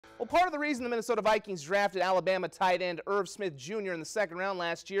Well, part of the reason the Minnesota Vikings drafted Alabama tight end Irv Smith Jr. in the second round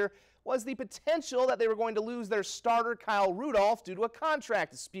last year was the potential that they were going to lose their starter Kyle Rudolph due to a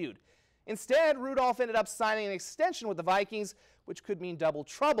contract dispute. Instead, Rudolph ended up signing an extension with the Vikings, which could mean double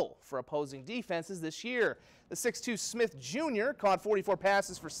trouble for opposing defenses this year. The 6'2 Smith Jr. caught 44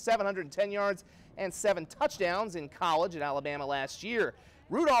 passes for 710 yards and 7 touchdowns in college at Alabama last year.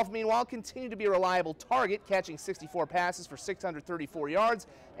 Rudolph, meanwhile, continued to be a reliable target, catching 64 passes for 634 yards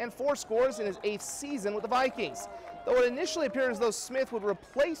and 4 scores in his 8th season with the Vikings. Though it initially appeared as though Smith would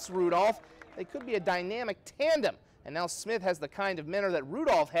replace Rudolph, they could be a dynamic tandem. And now Smith has the kind of mentor that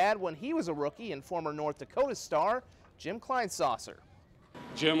Rudolph had when he was a rookie and former North Dakota star Jim Kleinsasser.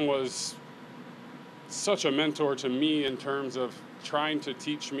 Jim was such a mentor to me in terms of trying to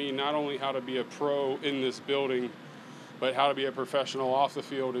teach me not only how to be a pro in this building, but how to be a professional off the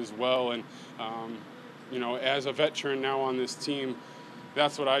field as well. And, you know, as a veteran now on this team,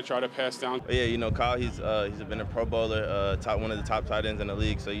 that's what I try to pass down. Yeah, you know, Kyle, he's been a Pro Bowler, one of the top tight ends in the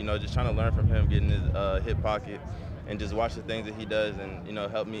league. So, you know, just trying to learn from him, get in his hip pocket, and just watch the things that he does and, you know,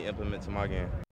 help me implement to my game.